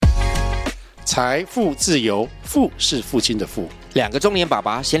财富自由，富是父亲的富。两个中年爸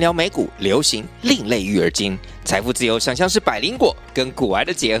爸闲聊美股、流行、另类育儿经，财富自由想象是百灵果跟股癌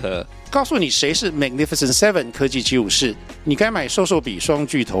的结合。告诉你谁是 Magnificent Seven 科技754，你该买瘦瘦比双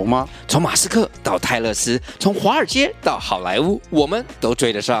巨头吗？从马斯克到泰勒斯，从华尔街到好莱坞，我们都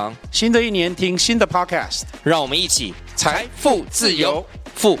追得上。新的一年听新的 Podcast， 让我们一起财富自由，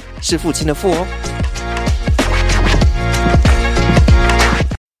富是父亲的富哦。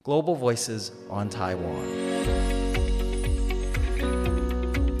Global Voices on Taiwan.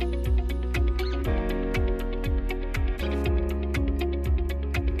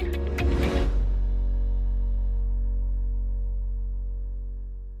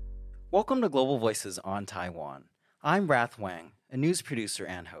 Welcome to Global Voices on Taiwan. I'm Rath Wang, a news producer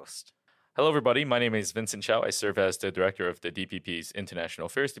and host. Hello, everybody. My name is Vincent Chow. I serve as the director of the DPP's International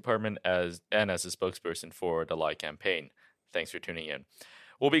Affairs Department and as a spokesperson for the Lai campaign. Thanks for tuning in.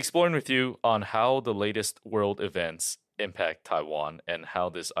 We'll be exploring with you on how the latest world events impact Taiwan and how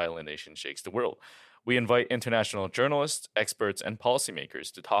this island nation shakes the world. We invite international journalists, experts, and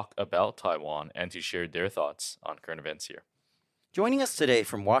policymakers to talk about Taiwan and to share their thoughts on current events here. Joining us today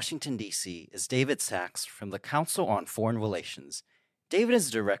from Washington, D.C. is David Sachs from the Council on Foreign Relations. David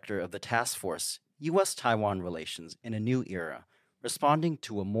is director of the task force U.S.-Taiwan Relations in a New Era, responding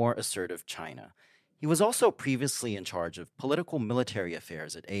to a more assertive China. He was also previously in charge of political military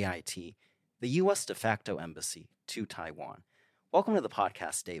affairs at AIT, the U.S. de facto embassy to Taiwan. Welcome to the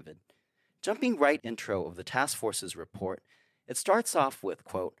podcast, David. Jumping right intro of the task force's report, it starts off with,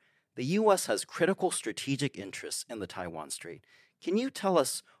 quote, "The U.S. has critical strategic interests in the Taiwan Strait. Can you tell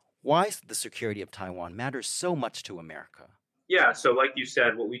us why the security of Taiwan matters so much to America?" Yeah, so like you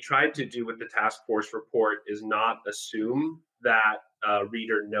said, what we tried to do with the task force report is not assume that a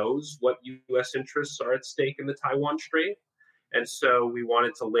reader knows what U.S. interests are at stake in the Taiwan Strait. And so we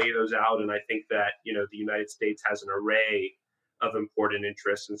wanted to lay those out. And I think that, the United States has an array of important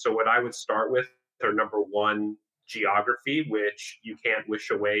interests. And so what I would start with are number one, geography, which you can't wish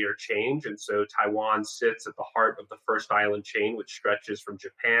away or change. And so Taiwan sits at the heart of the first island chain, which stretches from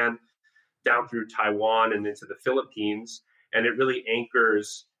Japan down through Taiwan and into the Philippines. And it really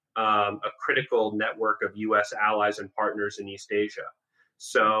anchors a critical network of U.S. allies and partners in East Asia.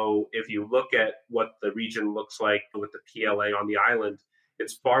 So if you look at what the region looks like with the PLA on the island,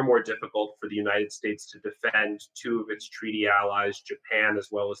 it's far more difficult for the United States to defend two of its treaty allies, Japan as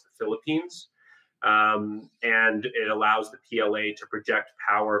well as the Philippines. And it allows the PLA to project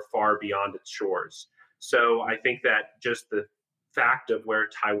power far beyond its shores. So I think that just the fact of where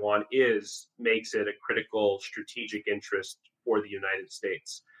Taiwan is makes it a critical strategic interest for the United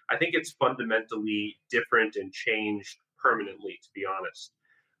States. I think it's fundamentally different and changed permanently, to be honest.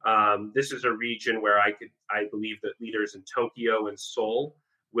 This is a region where I believe that leaders in Tokyo and Seoul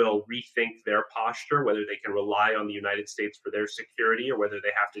will rethink their posture, whether they can rely on the United States for their security or whether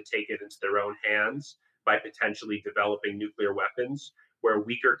they have to take it into their own hands by potentially developing nuclear weapons, where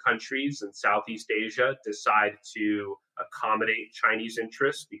weaker countries in Southeast Asia decide to accommodate Chinese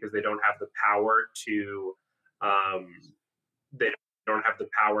interests because they don't have the power to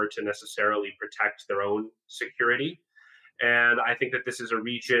necessarily protect their own security. And I think that this is a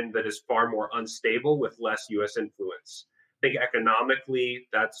region that is far more unstable with less U.S. influence. I think economically,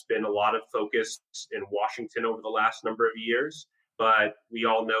 that's been a lot of focus in Washington over the last number of years. But we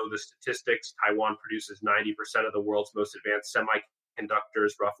all know the statistics. Taiwan produces 90% of the world's most advanced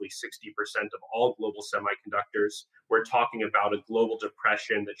semiconductors, roughly 60% of all global semiconductors. We're talking about a global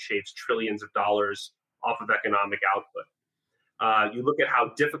depression that shaves trillions of dollars off of economic output. You look at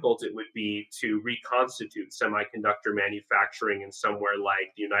how difficult it would be to reconstitute semiconductor manufacturing in somewhere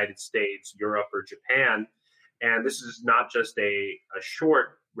like the United States, Europe, or Japan. And this is not just a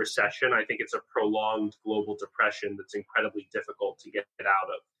short recession. I think it's a prolonged global depression that's incredibly difficult to get out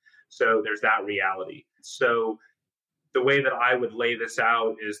of. So there's that reality. So the way that I would lay this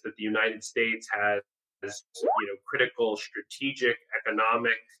out is that the United States has critical strategic,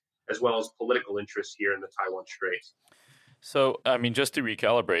 economic, as well as political interests here in the Taiwan Strait. So, just to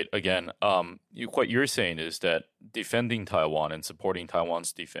recalibrate again, what you're saying is that defending Taiwan and supporting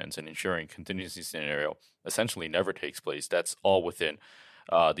Taiwan's defense and ensuring contingency scenario essentially never takes place. That's all within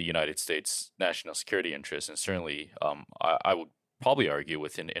the United States' national security interests, and certainly I would probably argue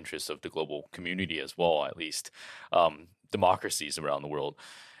within the interests of the global community as well, at least democracies around the world.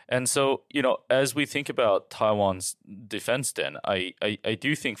 And so, as we think about Taiwan's defense, then I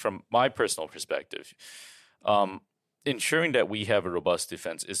do think from my personal perspective, ensuring that we have a robust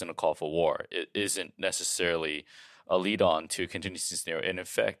defense isn't a call for war. It isn't necessarily a lead-on to contingency scenario. And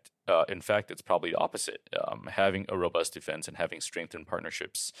in fact, it's probably the opposite. Having a robust defense and having strengthened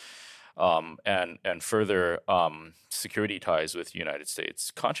partnerships and further security ties with the United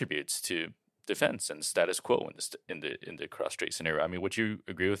States contributes to defense and status quo in the cross-strait scenario. I mean, would you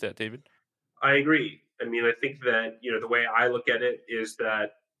agree with that, David? I agree. I mean, I think that, the way I look at it is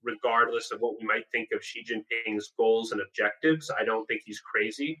that regardless of what we might think of Xi Jinping's goals and objectives, I don't think he's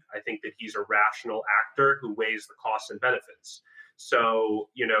crazy. I think that he's a rational actor who weighs the costs and benefits. So,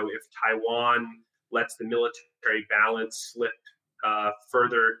 if Taiwan lets the military balance slip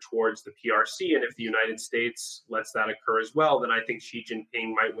further towards the PRC, and if the United States lets that occur as well, then I think Xi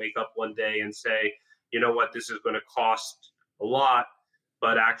Jinping might wake up one day and say, you know what, this is going to cost a lot,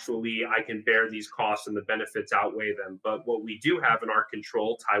 but actually I can bear these costs and the benefits outweigh them. But what we do have in our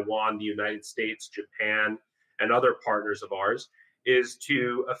control, Taiwan, the United States, Japan, and other partners of ours, is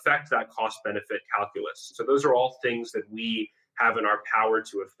to affect that cost benefit calculus. So those are all things that we have in our power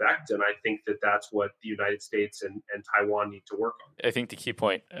to affect. And I think that that's what the United States and Taiwan need to work on. I think the key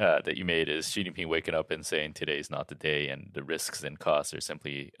point that you made is Xi Jinping waking up and saying today is not the day and the risks and costs are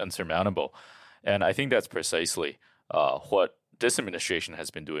simply unsurmountable. And I think that's precisely what this administration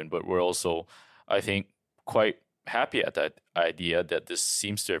has been doing. But we're also, I think, quite happy at that idea that this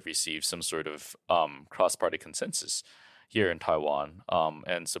seems to have received some sort of cross-party consensus here in Taiwan,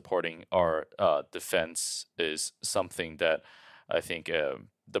 and supporting our defense is something that I think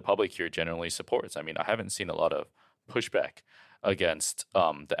the public here generally supports. I mean, I haven't seen a lot of pushback against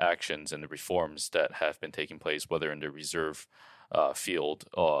the actions and the reforms that have been taking place, whether in the reserve field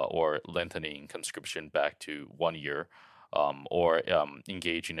or lengthening conscription back to 1 year, or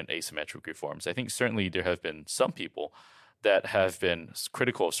engaging in asymmetric reforms. I think certainly there have been some people that have been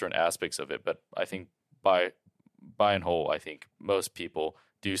critical of certain aspects of it, but I think by and whole, I think most people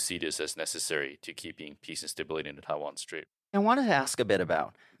do see this as necessary to keeping peace and stability in the Taiwan Strait. I wanted to ask a bit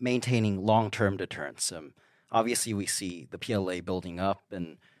about maintaining long-term deterrence. Obviously, we see the PLA building up,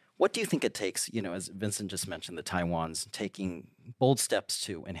 and what do you think it takes, as Vincent just mentioned, the Taiwan's taking bold steps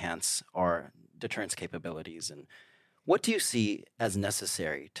to enhance our deterrence capabilities, and what do you see as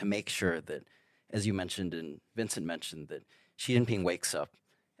necessary to make sure that, as you mentioned and Vincent mentioned, that Xi Jinping wakes up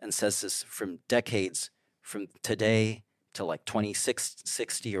and says this from decades, from today to like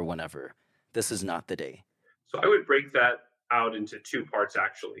 2060 or whenever, this is not the day? So I would break that out into two parts,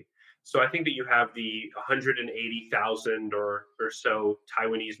 actually. So I think that you have the 180,000 or so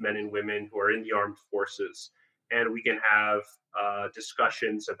Taiwanese men and women who are in the armed forces, and we can have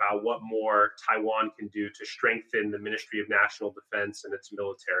discussions about what more Taiwan can do to strengthen the Ministry of National Defense and its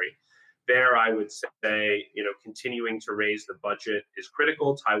military. There, I would say, continuing to raise the budget is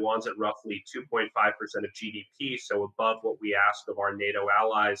critical. Taiwan's at roughly 2.5% of GDP, so above what we ask of our NATO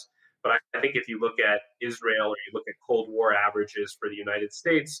allies. But I think if you look at Israel or you look at Cold War averages for the United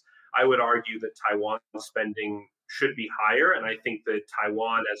States, I would argue that Taiwan's spending should be higher. And I think that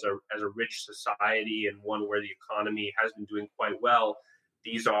Taiwan, as a rich society and one where the economy has been doing quite well,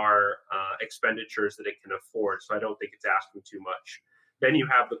 these are expenditures that it can afford. So I don't think it's asking too much. Then you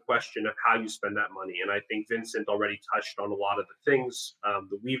have the question of how you spend that money. And I think Vincent already touched on a lot of the things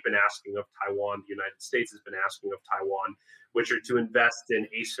that we've been asking of Taiwan, the United States has been asking of Taiwan, which are to invest in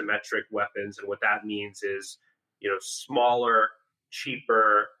asymmetric weapons. And what that means is, smaller,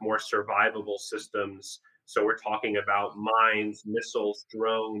 cheaper, more survivable systems. So we're talking about mines, missiles,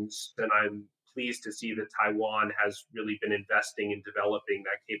 drones, and I'm pleased to see that Taiwan has really been investing in developing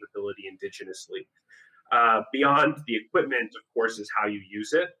that capability indigenously. Beyond the equipment, of course, is how you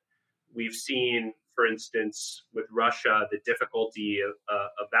use it. We've seen, for instance, with Russia, the difficulty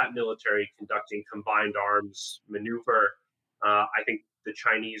of that military conducting combined arms maneuver. I think the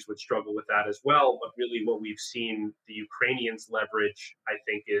Chinese would struggle with that as well. But really what we've seen the Ukrainians leverage, I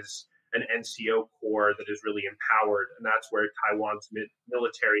think, is an NCO corps that is really empowered. And that's where Taiwan's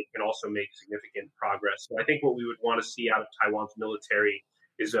military can also make significant progress. So I think what we would want to see out of Taiwan's military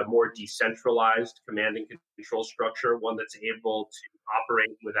is a more decentralized command and control structure, one that's able to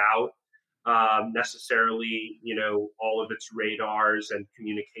operate without necessarily, all of its radars and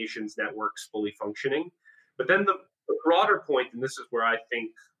communications networks fully functioning. But then the broader point, and this is where I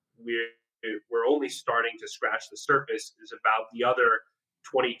think we're only starting to scratch the surface, is about the other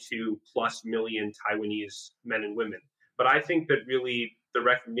 22 plus million Taiwanese men and women. But I think that really the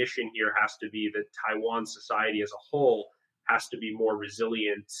recognition here has to be that Taiwan society as a whole has to be more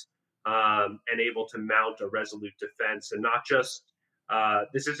resilient and able to mount a resolute defense, and not just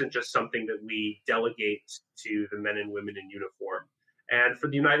this isn't just something that we delegate to the men and women in uniform. And for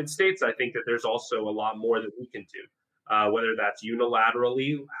the United States, I think that there's also a lot more that we can do, whether that's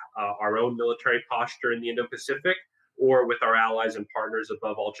unilaterally, our own military posture in the Indo-Pacific, or with our allies and partners,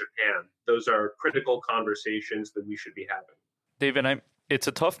 above all Japan. Those are critical conversations that we should be having. David, I'm it's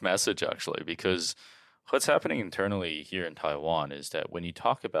a tough message actually, because what's happening internally here in Taiwan is that when you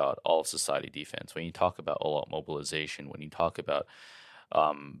talk about all of society defense, when you talk about all-out mobilization, when you talk about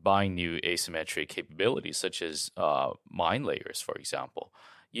buying new asymmetric capabilities such as mine layers, for example,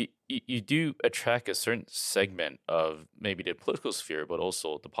 you do attract a certain segment of maybe the political sphere, but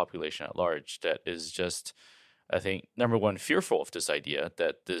also the population at large that is just, I think, number one, fearful of this idea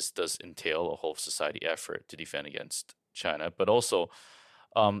that this does entail a whole society effort to defend against China, but also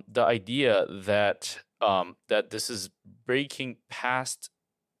the idea that that this is breaking past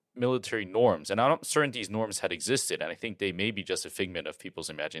military norms. And I'm not certain these norms had existed, and I think they may be just a figment of people's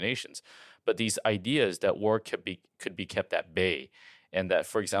imaginations. But these ideas that war could be kept at bay, and that,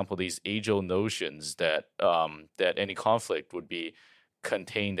 for example, these age-old notions that that any conflict would be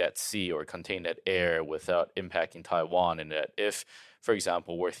contained at sea or contained at air without impacting Taiwan, and that if, for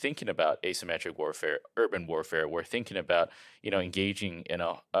example, we're thinking about asymmetric warfare, urban warfare, we're thinking about engaging in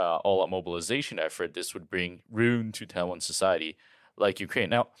a all-out mobilization effort, this would bring ruin to Taiwan society, like Ukraine.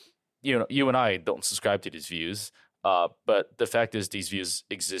 Now, you and I don't subscribe to these views, but the fact is these views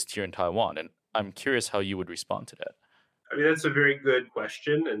exist here in Taiwan, and I'm curious how you would respond to that. I mean, that's a very good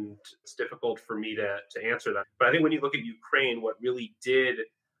question, and it's difficult for me to answer that. But I think when you look at Ukraine, what really did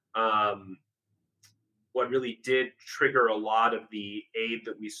trigger a lot of the aid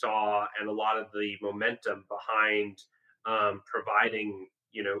that we saw and a lot of the momentum behind providing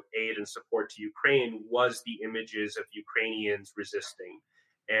aid and support to Ukraine was the images of Ukrainians resisting,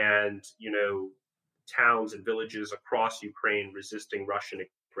 and towns and villages across Ukraine resisting Russian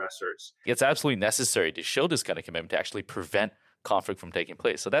aggressors. It's absolutely necessary to show this kind of commitment to actually prevent conflict from taking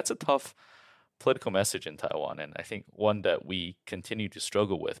place. So that's a tough political message in Taiwan, and I think one that we continue to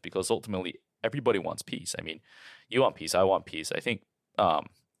struggle with, because ultimately everybody wants peace. I mean, you want peace, I want peace. I think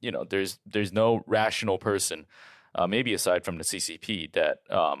there's no rational person, maybe aside from the CCP,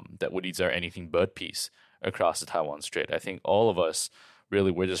 that would desire anything but peace across the Taiwan Strait. I think all of us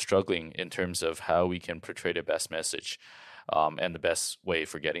really, we're just struggling in terms of how we can portray the best message and the best way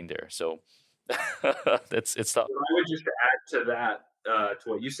for getting there. So it's tough. I would just add to that, to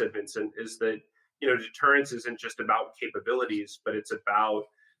what you said, Vincent, is that deterrence isn't just about capabilities, but it's about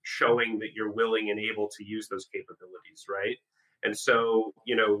showing that you're willing and able to use those capabilities, right? And so,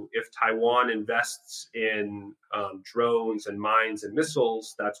 if Taiwan invests in drones and mines and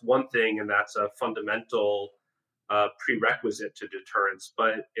missiles, that's one thing, and that's a fundamental prerequisite to deterrence.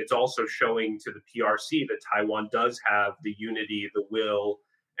 But it's also showing to the PRC that Taiwan does have the unity, the will,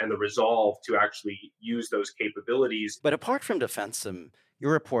 and the resolve to actually use those capabilities. But apart from defense,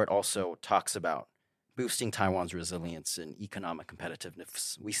 your report also talks about boosting Taiwan's resilience and economic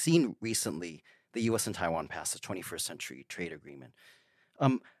competitiveness. We've seen recently the U.S. and Taiwan pass the 21st Century Trade Agreement.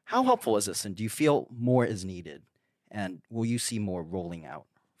 How helpful is this, and do you feel more is needed? And will you see more rolling out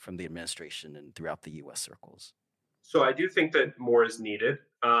from the administration and throughout the U.S. circles? So I do think that more is needed.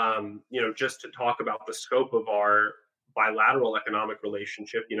 Just to talk about the scope of our bilateral economic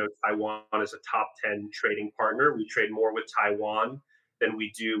relationship, Taiwan is a top 10 trading partner. We trade more with Taiwan than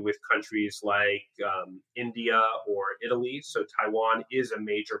we do with countries like India or Italy. So Taiwan is a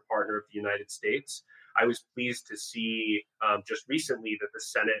major partner of the United States. I was pleased to see just recently that the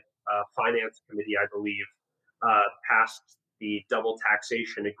Senate Finance Committee, I believe, passed the double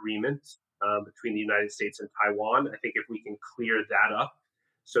taxation agreement between the United States and Taiwan. I think if we can clear that up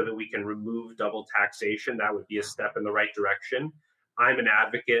so that we can remove double taxation, that would be a step in the right direction. I'm an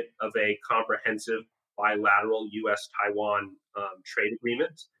advocate of a comprehensive bilateral U.S.-Taiwan trade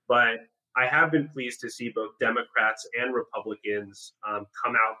agreement, but I have been pleased to see both Democrats and Republicans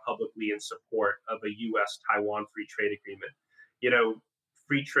come out publicly in support of a U.S.-Taiwan free trade agreement.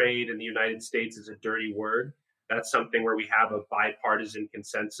 Free trade in the United States is a dirty word. That's something where we have a bipartisan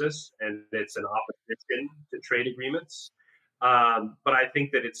consensus, and it's an opposition to trade agreements. But I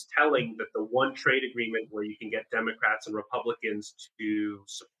think that it's telling that the one trade agreement where you can get Democrats and Republicans to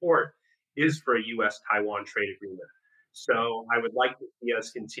support is for a U.S.-Taiwan trade agreement. So I would like to see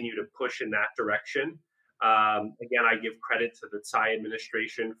us continue to push in that direction. Again, I give credit to the Tsai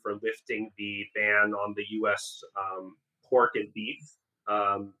administration for lifting the ban on the U.S. Pork and beef.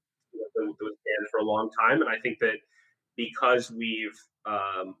 That was banned for a long time. And I think that because we've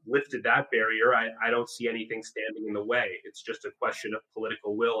lifted that barrier, I don't see anything standing in the way. It's just a question of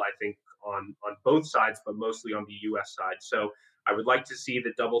political will, I think, on both sides, but mostly on the U.S. side. So I would like to see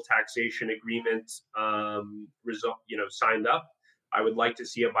the double taxation agreement signed up. I would like to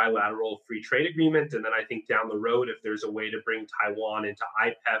see a bilateral free trade agreement. And then I think down the road, if there's a way to bring Taiwan into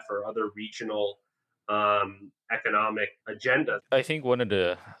IPEF or other regional economic agenda. I think one of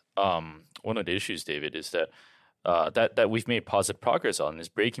the issues, David, is that that we've made positive progress on is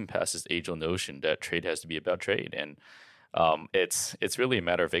breaking past this age-old notion that trade has to be about trade, and it's really a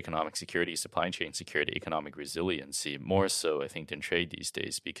matter of economic security, supply chain security, economic resiliency, more so I think than trade these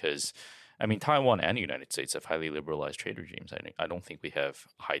days. Because I mean, Taiwan and the United States have highly liberalized trade regimes. I don't think we have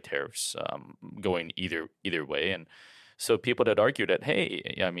high tariffs going either way, and so people that argue that,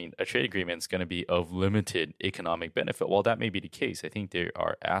 hey, I mean, a trade agreement is going to be of limited economic benefit, while that may be the case, I think there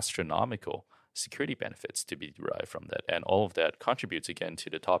are astronomical security benefits to be derived from that. And all of that contributes again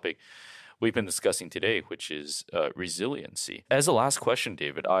to the topic we've been discussing today, which is resiliency. As a last question,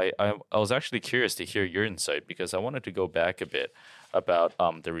 David, I was actually curious to hear your insight, because I wanted to go back a bit about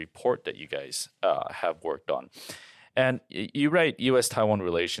the report that you guys have worked on. And you write U.S.-Taiwan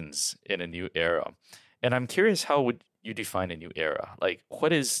relations in a new era. And I'm curious, how would you define a new era? Like,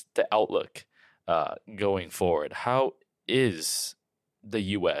 what is the outlook going forward? How is the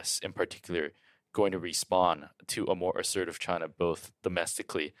U.S. in particular going to respond to a more assertive China, both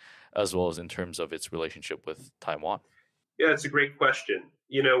domestically as well as in terms of its relationship with Taiwan? Yeah, it's a great question.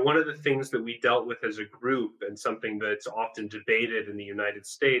 One of the things that we dealt with as a group, and something that's often debated in the United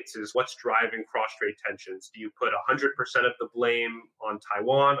States, is what's driving cross-strait tensions. Do you put 100% of the blame on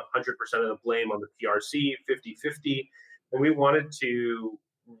Taiwan, 100% of the blame on the PRC, 50-50? And we wanted to,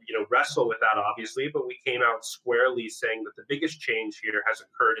 wrestle with that, obviously, but we came out squarely saying that the biggest change here has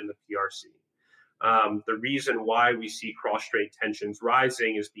occurred in the PRC. The reason why we see cross-strait tensions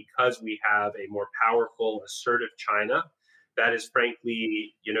rising is because we have a more powerful, assertive China that is,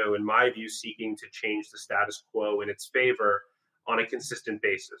 frankly, in my view, seeking to change the status quo in its favor on a consistent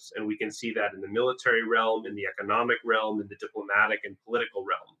basis. And we can see that in the military realm, in the economic realm, in the diplomatic and political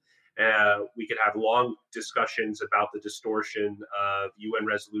realm. We could have long discussions about the distortion of UN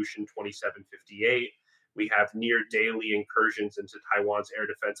Resolution 2758. We have near daily incursions into Taiwan's air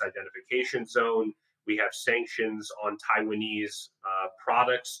defense identification zone. We have sanctions on Taiwanese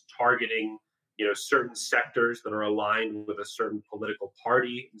products targeting, certain sectors that are aligned with a certain political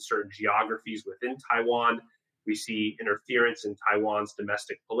party in certain geographies within Taiwan. We see interference in Taiwan's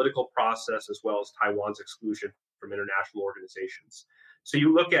domestic political process, as well as Taiwan's exclusion from international organizations. So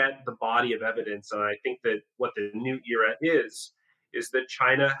you look at the body of evidence, and I think that what the new era is that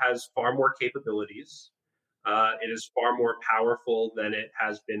China has far more capabilities. It is far more powerful than it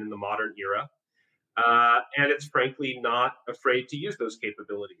has been in the modern era. And it's frankly not afraid to use those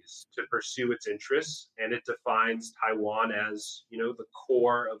capabilities to pursue its interests. And it defines Taiwan as, the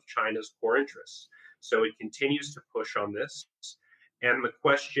core of China's core interests. So it continues to push on this. And the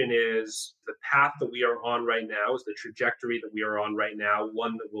question is, the path that we are on right now, is the trajectory that we are on right now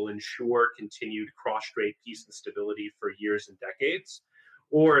one that will ensure continued cross-strait peace and stability for years and decades?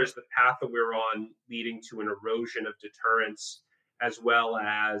 Or is the path that we're on leading to an erosion of deterrence, as well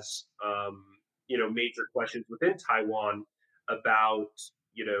as major questions within Taiwan about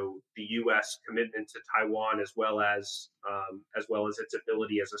the U.S. commitment to Taiwan, as well as its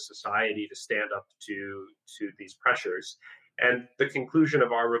ability as a society to stand up to these pressures? And the conclusion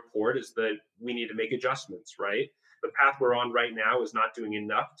of our report is that we need to make adjustments. Right, the path we're on right now is not doing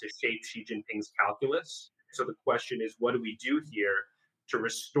enough to shape Xi Jinping's calculus. So the question is, what do we do here to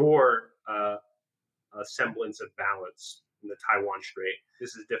restore a semblance of balance in the Taiwan Strait?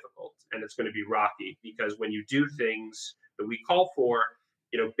 This is difficult, and it's going to be rocky, because when you do things that we call for,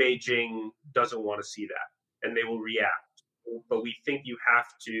 Beijing doesn't want to see that, and they will react. But we think you have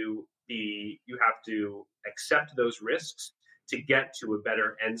to accept those risks to get to a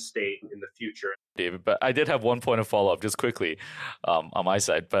better end state in the future. David, but I did have one point of follow-up just quickly on my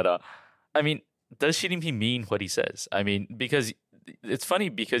side. But I mean, does Xi Jinping mean what he says? I mean, because it's funny,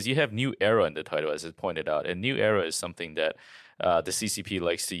 because you have new era in the title, as it pointed out, and new era is something that the CCP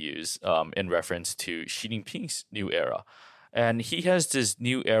likes to use in reference to Xi Jinping's new era. And he has this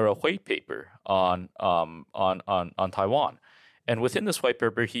new era white paper on Taiwan. And within this white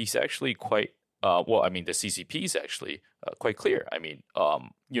paper, he's actually quite the CCP is actually quite clear. I mean,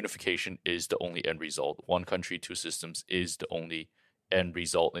 unification is the only end result. One country, two systems is the only end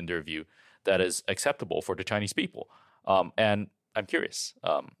result, in their view, that is acceptable for the Chinese people. And I'm curious,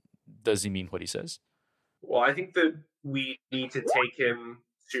 does he mean what he says? Well, I think that we need to take him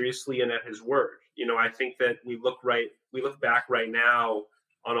seriously and at his word. I think that we look back right now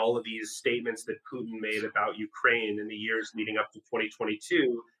on all of these statements that Putin made about Ukraine in the years leading up to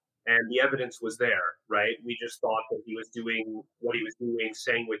 2022, and the evidence was there, right? We just thought that he was doing what he was doing,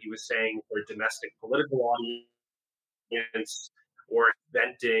 saying what he was saying for a domestic political audience, or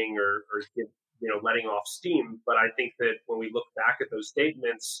venting, or letting off steam. But I think that when we look back at those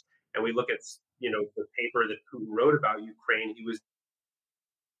statements, and we look at the paper that Putin wrote about Ukraine, he was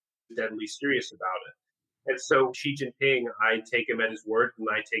deadly serious about it. And so Xi Jinping, I take him at his word and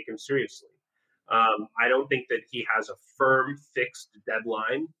I take him seriously. I don't think that he has a firm, fixed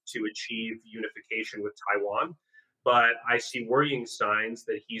deadline to achieve unification with Taiwan, but I see worrying signs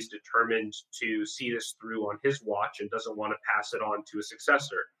that he's determined to see this through on his watch and doesn't want to pass it on to a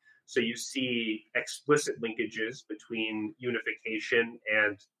successor. So you see explicit linkages between unification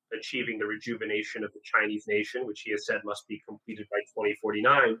and achieving the rejuvenation of the Chinese nation, which he has said must be completed by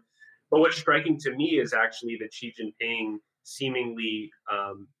 2049. But what's striking to me is actually that Xi Jinping seemingly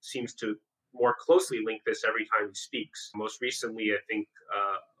seems to more closely link this every time he speaks. Most recently, I think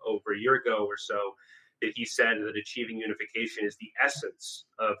over a year ago or so, that he said that achieving unification is the essence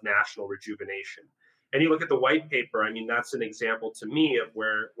of national rejuvenation. And you look at the white paper, I mean, that's an example to me of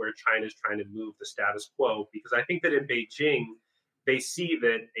where China is trying to move the status quo, because I think that in Beijing, they see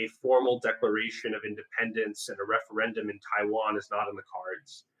that a formal declaration of independence and a referendum in Taiwan is not in the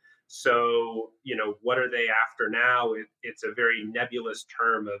cards. So, what are they after now? It's a very nebulous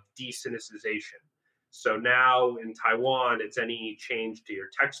term of de-Sinicization. So now in Taiwan, it's any change to your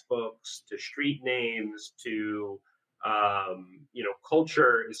textbooks, to street names, to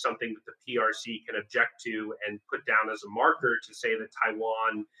culture is something that the PRC can object to and put down as a marker to say that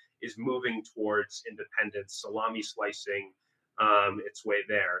Taiwan is moving towards independence, salami slicing its way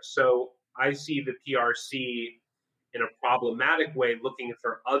there. So I see the PRC in a problematic way looking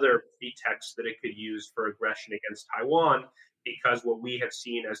for other pretexts that it could use for aggression against Taiwan, because what we have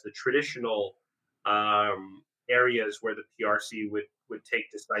seen as the traditional areas where the PRC would take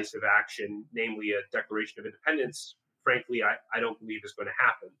decisive action, namely a declaration of independence, frankly, I don't believe is going to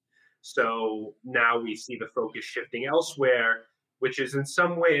happen. So now we see the focus shifting elsewhere, which is in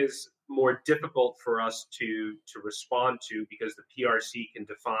some ways more difficult for us to respond to, because the PRC can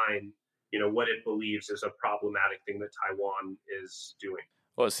define what it believes is a problematic thing that Taiwan is doing.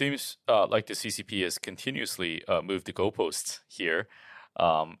 Well, it seems like the CCP has continuously moved the goalposts here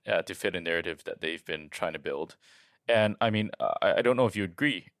to fit a narrative that they've been trying to build. And I mean, I don't know if you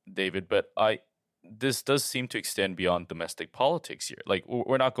agree, David, but this does seem to extend beyond domestic politics here. Like,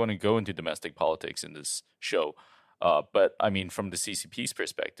 we're not going to go into domestic politics in this show. But I mean, from the CCP's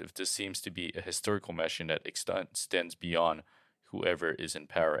perspective, this seems to be a historical mission that extends beyond whoever is in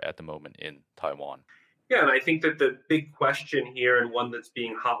power at the moment in Taiwan. Yeah, and I think that the big question here, and one that's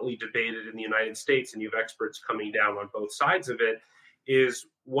being hotly debated in the United States, and you have experts coming down on both sides of it, is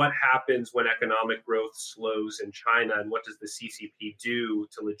what happens when economic growth slows in China, and what does the CCP do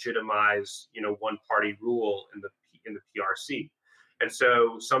to legitimize, one-party rule in the PRC? And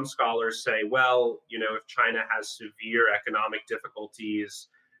so some scholars say, well, if China has severe economic difficulties,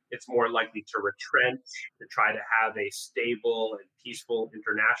 it's more likely to retrench, to try to have a stable and peaceful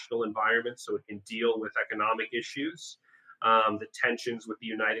international environment so it can deal with economic issues. The tensions with the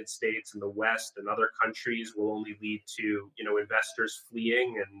United States and the West and other countries will only lead to, investors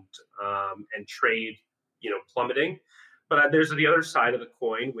fleeing and trade, plummeting. But there's the other side of the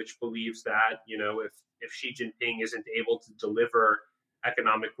coin, which believes that, if Xi Jinping isn't able to deliver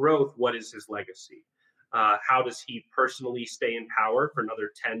economic growth, what is his legacy? How does he personally stay in power for another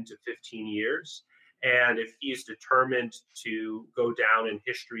 10 to 15 years? And if he's determined to go down in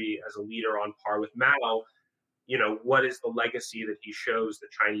history as a leader on par with Mao, what is the legacy that he shows the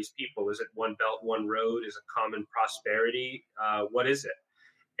Chinese people? Is it one belt, one road? Is it common prosperity? What is it?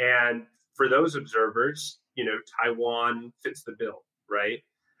 And for those observers, Taiwan fits the bill, right?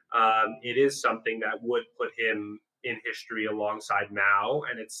 It is something that would put him in history alongside Mao,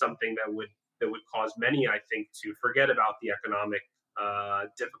 and it's something that would cause many, I think, to forget about the economic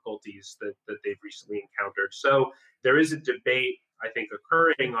difficulties that they've recently encountered. So there is a debate, I think,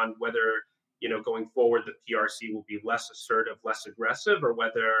 occurring on whether, going forward, the PRC will be less assertive, less aggressive, or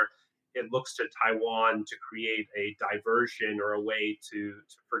whether it looks to Taiwan to create a diversion or a way to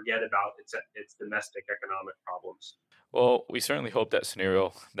forget about its domestic economic problems. Well, we certainly hope that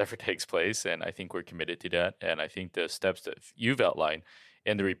scenario never takes place, and I think we're committed to that. And I think the steps that you've outlined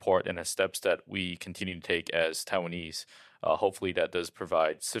in the report and the steps that we continue to take as Taiwanese, hopefully that does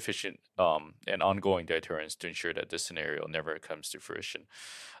provide sufficient and ongoing deterrence to ensure that this scenario never comes to fruition.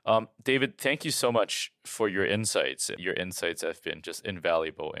 David, thank you so much for your insights. Your insights have been just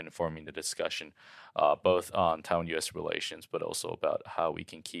invaluable in informing the discussion, both on Taiwan-U.S. relations, but also about how we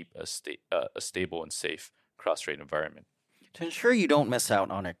can keep a stable and safe cross-strait environment. To ensure you don't miss out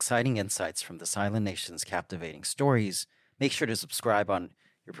on exciting insights from this island nation's captivating stories, make sure to subscribe on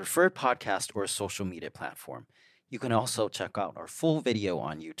your preferred podcast or social media platform. You can also check out our full video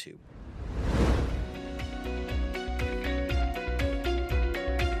on YouTube.